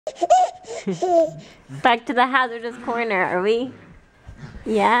Back to the hazardous corner, are we?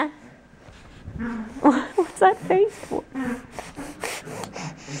 Yeah? What's that face for?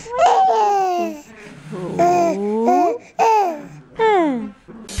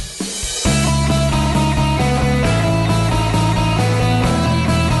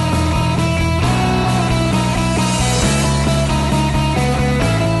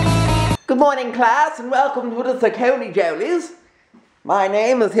 Good morning, class, and welcome to the SACCONEJOLYs. My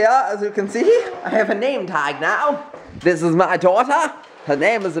name is here, as you can see. I have a name tag now. This is my daughter. Her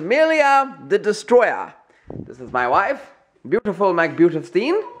name is Emilia, the Destroyer. This is my wife, beautiful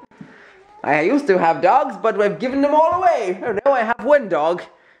McBeautifstein. I used to have dogs, but we've given them all away. Now I have one dog.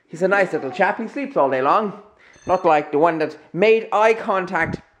 He's a nice little chap. He sleeps all day long. Not like the one that made eye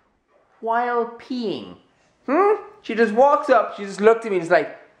contact while peeing. She just walks up, she just looked at me and is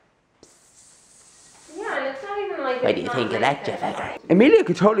like, yeah, and it's not even like. what do you think of that, Jeff? Emilia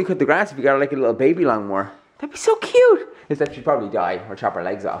could totally cut the grass if you got her like a little baby lawnmower. That'd be so cute. Except she'd probably die or chop her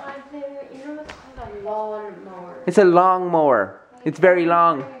legs off. You know what's called a lawnmower? It's a long mower. It's very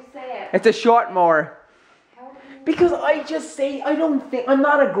long. How do you say it? It's a short mower. How do you... Because I just say, I don't think, I'm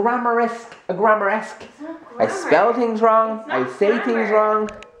not a grammaresque. It's not grammar. I spell things wrong. I say things wrong.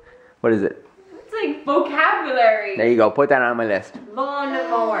 What is it? It's like vocabulary. There you go. Put that on my list.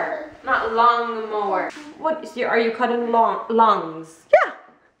 Lawnmower, not long mower. What? So are you cutting longs? Yeah.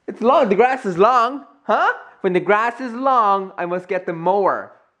 It's long. The grass is long. Huh? When the grass is long, I must get the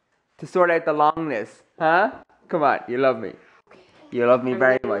mower to sort out the longness. Huh? Come on. You love me. You love me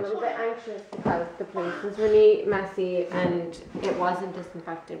very much. I'm a little bit anxious because the place was really messy and it wasn't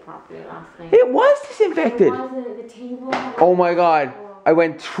disinfected properly last night. It was disinfected. It wasn't. The table. Oh my God. I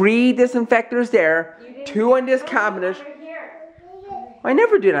went 3 disinfectors there, 2 on this cabinet. I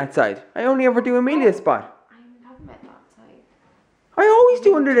never do that side. I only ever do Emilia's spot. I'm talking about that side. I always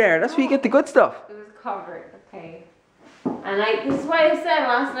do under there. That's where you get the good stuff. It was covered, okay. And this is why I said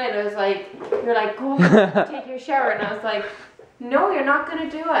last night, I was like, you're like, go take your shower. And I was like, no, you're not going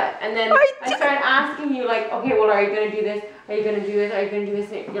to do it. And then I started asking you like, okay, well, are you going to do this? Are you going to do this? Are you going to do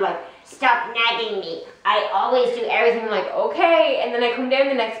this? And you're like, stop nagging me. I always do everything. I'm like, okay. And then I come down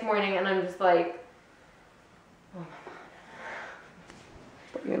the next morning and I'm just like, oh my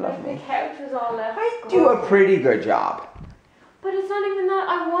God. You love me. The couch was all left. I do a pretty good job. But it's not even that.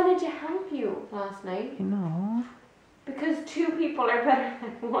 I wanted to help you last night. You know. Because 2 people are better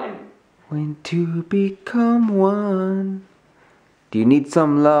than 1. When 2 become 1. Do you need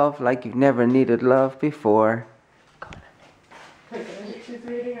some love like you've never needed love before? Come on. She's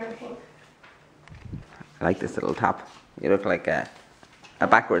reading her book. I like this little top. You look like a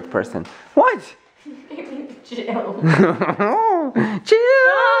backwards person. What? Jill.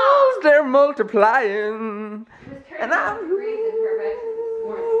 Chills, they're multiplying. And I'm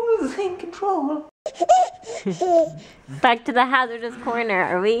losing control. Back to the hazardous corner,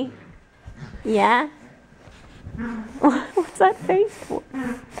 are we? Yeah? What's that face for?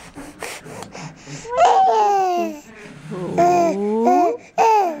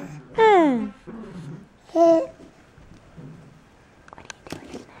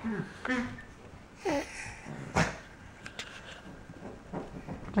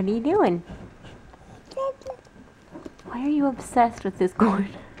 What are you doing? Why are you obsessed with this corner?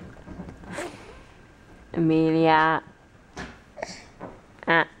 Emilia.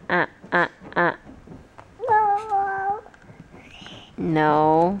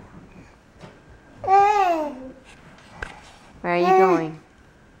 No. Where are you going?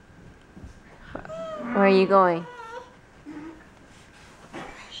 Where are you going? Where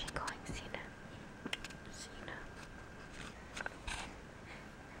is she going, Sina?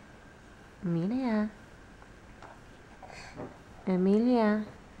 Emilia. Emilia.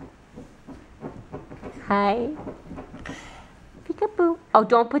 Hi. Peekaboo. Oh,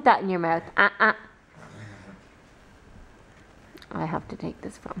 don't put that in your mouth. I have to take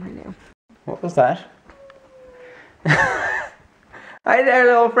this from her now. What was that? Hi there,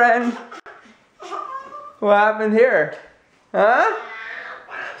 little friend. What happened here? Huh?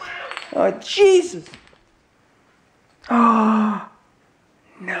 Oh, Jesus. Oh,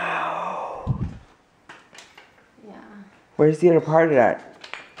 no. Yeah. Where's the other part of that?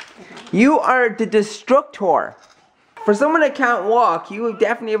 You are the destructor. For someone that can't walk, you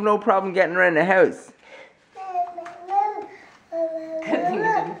definitely have no problem getting around the house.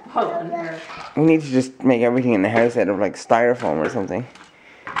 We need to just make everything in the house out of like styrofoam or something.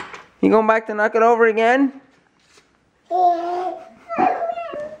 You going back to knock it over again?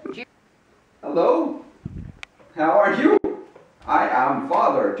 Hello? How are you? I am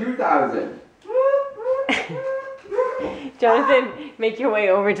Father 2000. Jonathan, make your way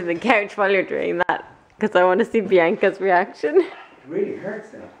over to the couch while you're doing that, because I want to see Bianca's reaction. It really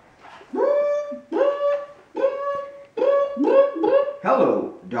hurts now.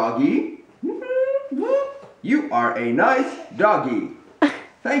 Hello, doggy. You are a nice doggy.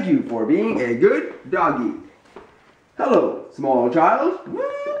 Thank you for being a good doggy. Hello, small child.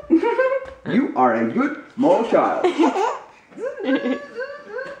 You are a good small child.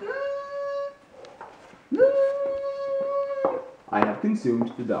 I have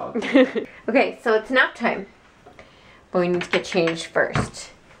consumed the dog. Okay, so it's nap time. But we need to get changed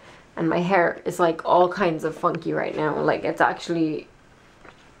first. And my hair is like all kinds of funky right now. Like it's actually,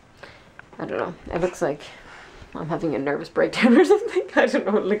 I don't know. It looks like I'm having a nervous breakdown or something. I don't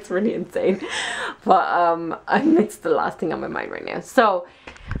know. It looks really insane. But it's the last thing on my mind right now. So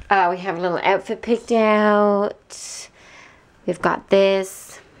we have a little outfit picked out. We've got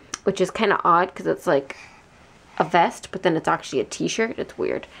this, which is kind of odd because it's like a vest, but then it's actually a t-shirt. It's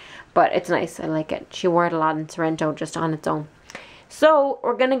weird, but it's nice. I like it. She wore it a lot in Sorrento just on its own. So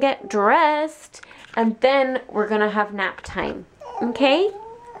we're gonna get dressed and then we're gonna have nap time, okay?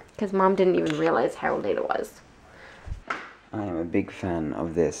 Because Mom didn't even realize how late it was. I am a big fan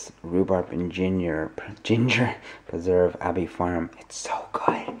of this rhubarb and ginger preserve Abbey Farm. It's so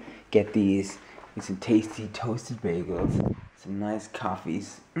good. Get these with some tasty toasted bagels, some nice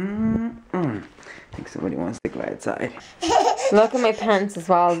coffees. I think somebody wants to go outside. Look at my pants as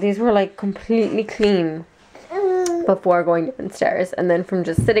well. These were like completely clean before going downstairs, and then from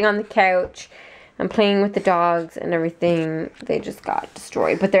just sitting on the couch and playing with the dogs and everything, they just got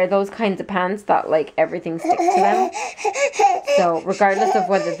destroyed. But they're those kinds of pants that like everything sticks to them. So regardless of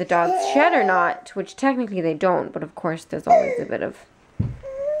whether the dogs shed or not, which technically they don't, but of course there's always a bit of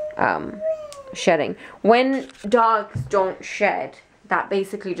shedding. When dogs don't shed, that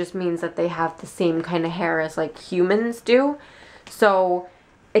basically just means that they have the same kind of hair as like humans do. So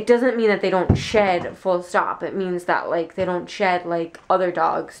it doesn't mean that they don't shed full stop. It means that like they don't shed like other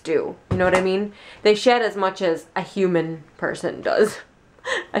dogs do. You know what I mean? They shed as much as a human person does.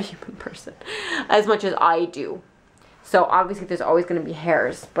 A human person. As much as I do. So obviously there's always going to be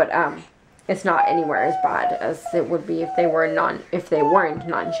hairs, but it's not anywhere as bad as it would be if they weren't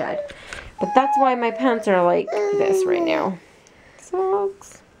non-shed. But that's why my pants are like this right now.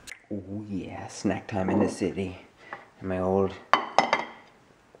 Sucks. Oh yeah, snack time in the city. And my old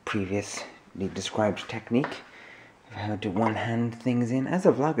previously described technique of how to one-hand things in. As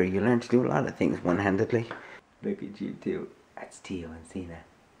a vlogger, you learn to do a lot of things one-handedly. Look at you two. That's Tio and Cena.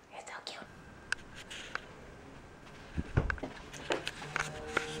 You're so cute.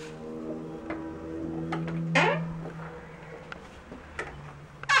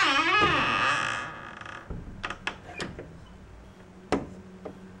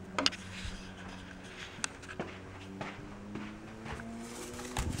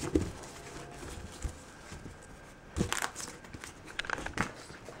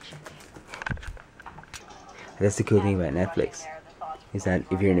 That's the cool thing about Netflix, is that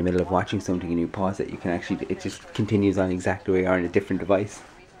if you're in the middle of watching something and you pause it, you can actually, it just continues on exactly where you are on a different device.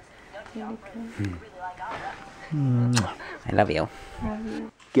 I love you.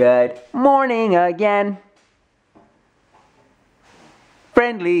 Good morning again.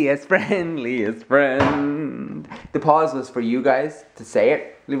 Friendliest friend. The pause was for you guys to say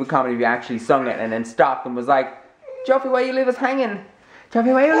it. Leave a comment if you actually sung it and then stopped and was like, Jofie, why you leave us hanging?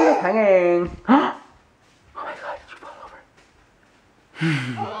 Jofie, why you leave us hanging?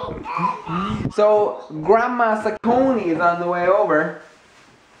 So Grandma Saccone is on the way over.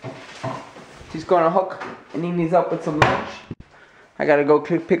 She's gonna hook Nini's up with some lunch. I gotta go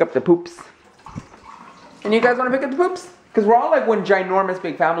pick up the poops. And you guys wanna pick up the poops? Because we're all like one ginormous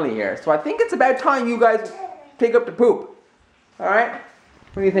big family here. So I think it's about time you guys pick up the poop. Alright?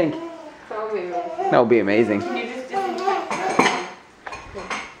 What do you think? That would be amazing. Can you just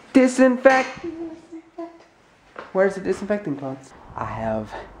disinfect? Where's the disinfecting cloths? I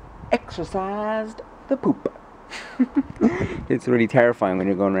have exercised the poop. It's really terrifying when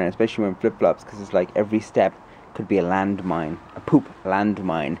you're going around, especially when flip-flops, because it's like every step could be a landmine, a poop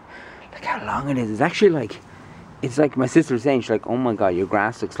landmine. Look how long it is. It's actually like, it's like my sister was saying, she's like, oh my god, your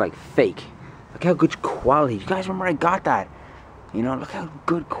grass looks like fake. Look how good quality. You guys remember I got that? You know, look how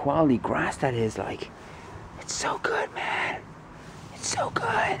good quality grass that is. Like, it's so good, man. It's so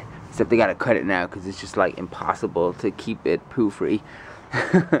good. Except they gotta cut it now because it's just like impossible to keep it poo-free.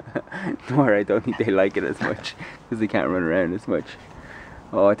 Or I don't think they like it as much because they can't run around as much.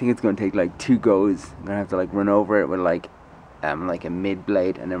 Oh, I think it's gonna take like 2 goes. I'm gonna have to like run over it with like a mid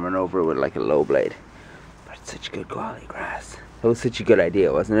blade and then run over it with like a low blade. But it's such good quality grass. That was such a good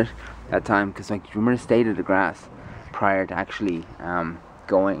idea, wasn't it? That time, because like, remember the state of the grass? prior to actually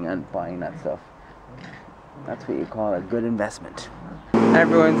going and buying that stuff. That's what you call a good investment.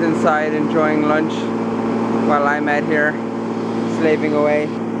 Everyone's inside enjoying lunch while I'm out here slaving away.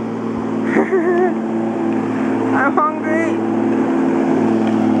 I'm hungry.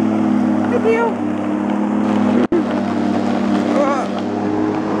 Thank you.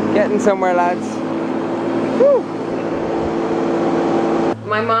 Oh, getting somewhere, lads. Woo.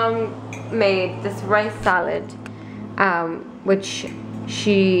 My mom made this rice salad, which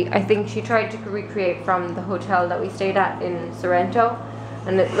I think she tried to recreate from the hotel that we stayed at in Sorrento,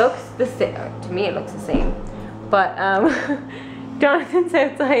 and it looks the same. To me, it looks the same. But Jonathan's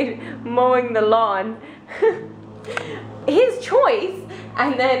outside mowing the lawn. His choice,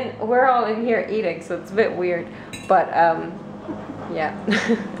 and then we're all in here eating, so it's a bit weird. But yeah,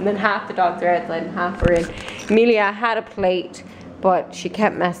 and then half the dogs are outside and half are in. Emilia had a plate, but she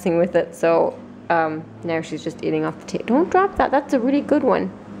kept messing with it, so now she's just eating off the table. Don't drop that. That's a really good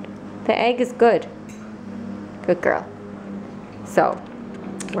one. The egg is good. Good girl. So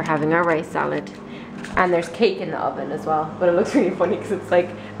we're having our rice salad. And there's cake in the oven as well. But it looks really funny because it's like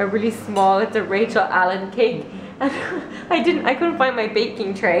a really small, it's a Rachel Allen cake. And I couldn't find my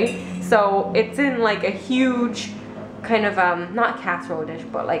baking tray. So it's in like a huge kind of, not casserole dish,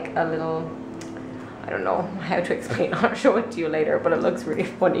 but like a little, I don't know how to explain. I'll show it to you later, but it looks really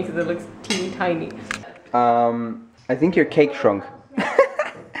funny because it looks teeny tiny. I think your cake shrunk.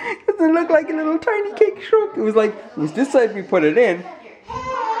 It looked like a little tiny cake shrunk. It was like, it was this size we put it in.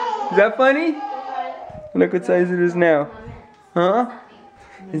 Is that funny? Look what size it is now. Huh?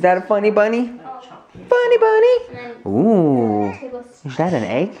 Is that a funny bunny? Funny bunny? Ooh. Is that an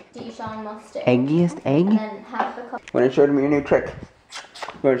egg? Eggiest egg? Want to show them your new trick?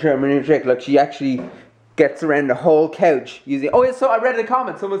 Want to show them your new trick? Look, she actually gets around the whole couch using... Oh, yeah, so I read in the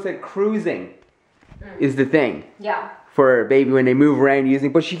comments, someone said cruising is the thing. Yeah. For a baby when they move around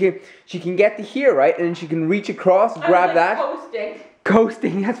using... But she can get to here, right? And then she can reach across, grab that.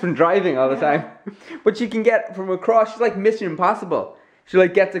 Coasting, that's from driving all the time. But she can get from across, she's like Mission Impossible. She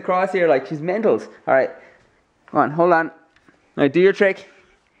like gets across here like she's mentals. Alright, come on, hold on. Alright, do your trick.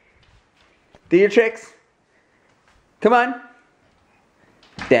 Do your tricks. Come on.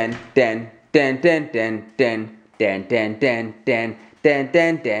 Den, den, den, den, den, den, den, den, den, den, den,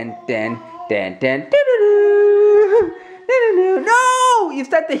 den, den, den, den, den, no! You've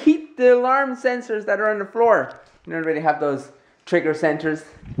set to heat the alarm sensors that are on the floor. You don't really have those trigger centers.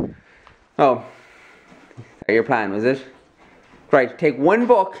 Oh, your plan was it? Right, take one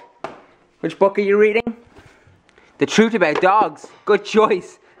book. Which book are you reading? The Truth About Dogs. Good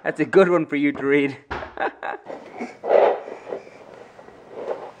choice. That's a good one for you to read.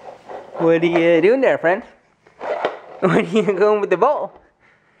 What are you doing there, friend? Where are you going with the ball?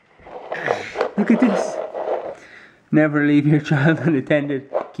 Look at this. Never leave your child unattended.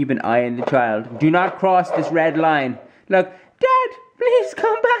 Keep an eye on the child. Do not cross this red line. Look, Dad, please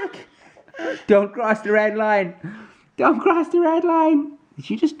come back. Don't cross the red line. Don't cross the red line. Did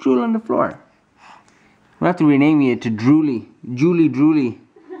she just drool on the floor? We'll have to rename you to Drooly. Julie Drooly.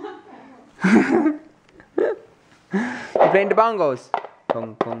 You're playing the bongos.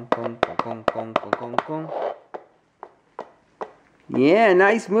 Kong, kong, kong, kong, kong, kong, kong, kong. Yeah,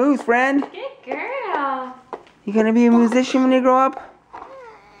 nice moves, friend. Good girl. You gonna be a musician when you grow up?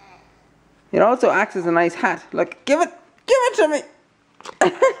 It also acts as a nice hat. Look, give it to me.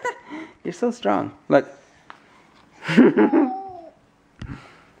 You're so strong. Look. What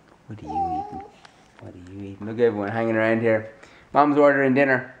are you eating? What are you eating? Look at everyone hanging around here. Mom's ordering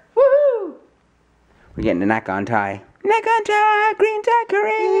dinner. Woohoo! We're getting the neck on tie. Neck on tie, green tie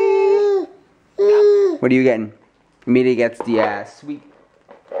curry. What are you getting? Emilia gets the sweet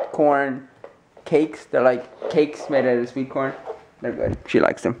corn cakes. They're like cakes made out of sweet corn. They're good. She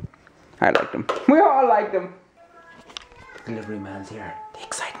likes them. I like them. We all like them. The delivery man's here. The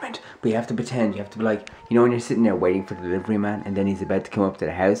excitement. But you have to pretend. You have to be like, you know when you're sitting there waiting for the delivery man and then he's about to come up to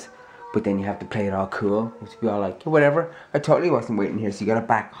the house, but then you have to play it all cool. You have to be all like, yeah, whatever. I totally wasn't waiting here, so you gotta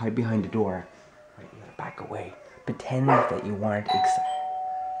hide behind the door. Right, you gotta back away. Pretend that you weren't excited.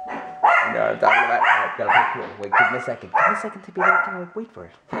 You know what I'm talking about? Alright, gotta back away. Wait, give me a second. Give me a second to be like, wait for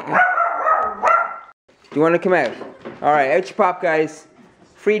it. Do you want to come out? Alright, out you pop, guys.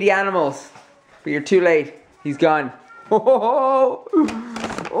 Free the animals. But you're too late. He's gone. Oh,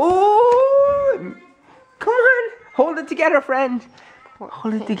 oh, come on. Hold it together, friend.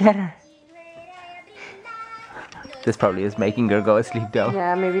 Hold it together. This probably is making her go asleep, though.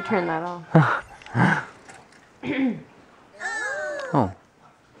 Yeah, maybe turn that off. Oh.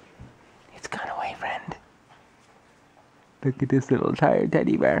 It's gone away, friend. Look at this little tired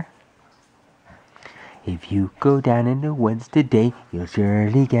teddy bear. If you go down in the woods today, you'll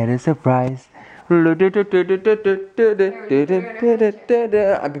surely get a surprise. I'm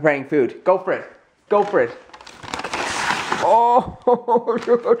preparing food. Go for it. Go for it. Oh!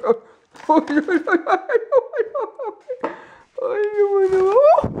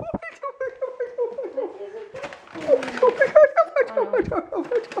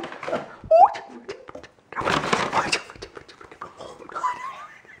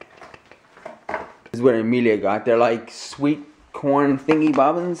 This is what Emilia got. They're like sweet corn thingy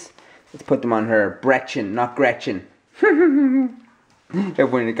bobbins. Let's put them on her. Gretchen, not Gretchen.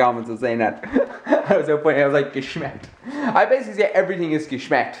 Everyone in the comments was saying that. That was so funny. I was like, geschmeckt. I basically say everything is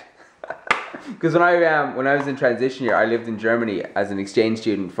geschmeckt. Because when I was in transition year, I lived in Germany as an exchange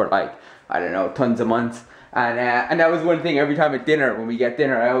student for like, I don't know, tons of months. And that was one thing every time at dinner, when we get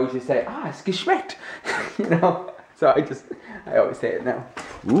dinner, I always just say, it's geschmeckt. You know? So I always say it now.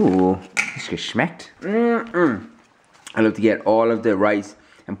 Ooh, it's geschmeckt. I love to get all of the rice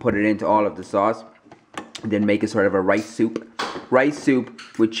and put it into all of the sauce. And then make a sort of a rice soup. Rice soup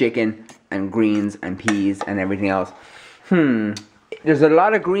with chicken and greens and peas and everything else. There's a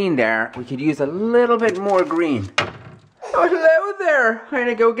lot of green there. We could use a little bit more green. Oh, hello there,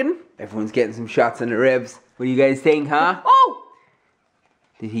 Heinegogen. Everyone's getting some shots in the ribs. What do you guys think, huh? Oh!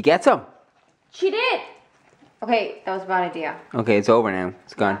 Did he get some? She did. Okay, that was a bad idea. Okay, it's over now.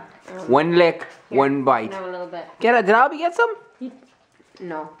 It's gone. One lick, one bite. Now a little bit. Did Albie get some?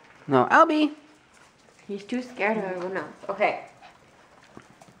 No. No, Albie. He's too scared of everyone else. Okay.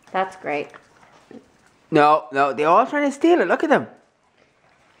 That's great. No, they're all trying to steal it. Look at them.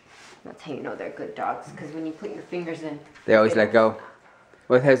 That's how you know they're good dogs. Because when you put your fingers in, they always let go.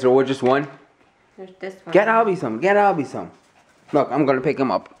 What has there just one? There's this one. Get Albie some. Get Albie some. Look, I'm going to pick him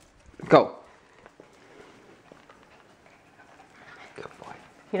up. Go. Good boy.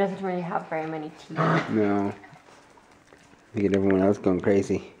 He doesn't really have very many teeth. No. Look at everyone else going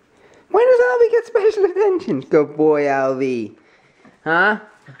crazy. Why does Albie get special attention? Good boy, Albie. Huh?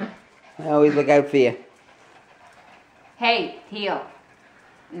 I always look out for you. Hey, Theo.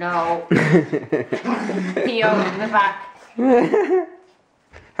 No. Theo, in the back.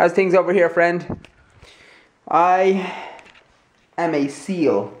 How's things over here, friend? I am a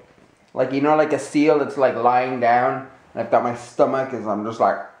seal. Like, you know, like a seal that's like lying down. And I've got my stomach as I'm just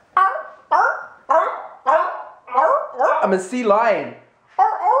like... I'm a sea lion.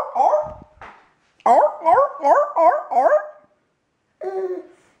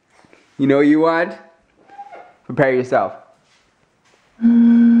 You know what you want? Prepare yourself.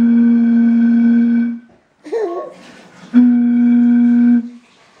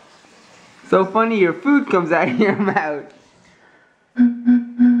 So funny, your food comes out of your mouth.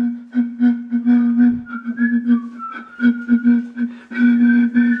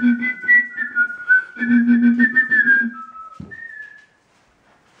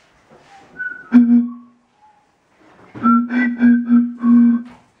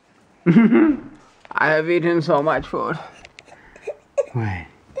 I have eaten so much food. Wait.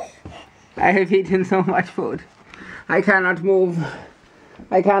 I have eaten so much food. I cannot move.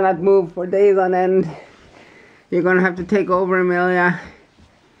 I cannot move for days on end. You're gonna have to take over, Emilia.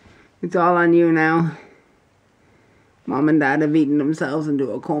 It's all on you now. Mom and Dad have eaten themselves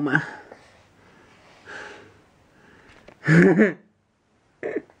into a coma. Where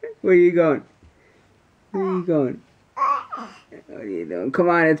are you going? Where are you going? What are you doing? Come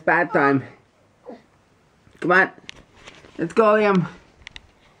on, it's bath time. Come on. Let's go, Liam.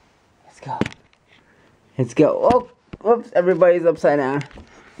 Let's go. Let's go. Oh, whoops, everybody's upside down.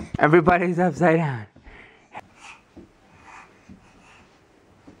 Everybody's upside down.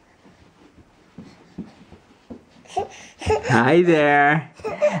 Hi there.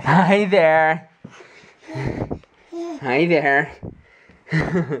 Hi there. Hi there.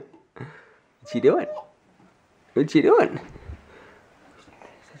 What you doing? What you doing?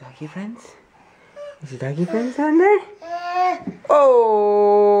 Is the doggy friends? Is the doggy friends down there?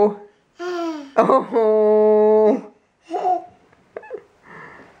 Oh. Oh.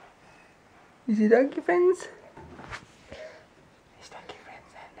 Is the doggy friends? There's doggy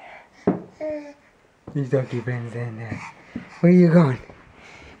friends down there. There's doggy friends down there. Where are you going?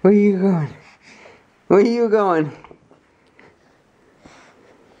 Where are you going? Where are you going?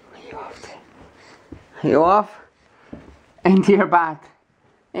 Where are you off to? Are you off? Into your bath.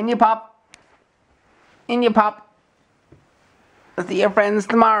 In you pop. In you pop. I'll see your friends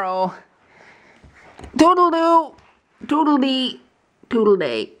tomorrow. Toodle-doo. Toodle-dee.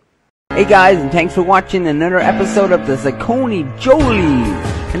 Toodle-day. Hey guys, and thanks for watching another episode of the SACCONEJOLYs.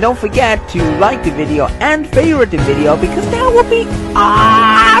 And don't forget to like the video and favorite the video because that would be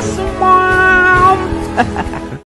awesome.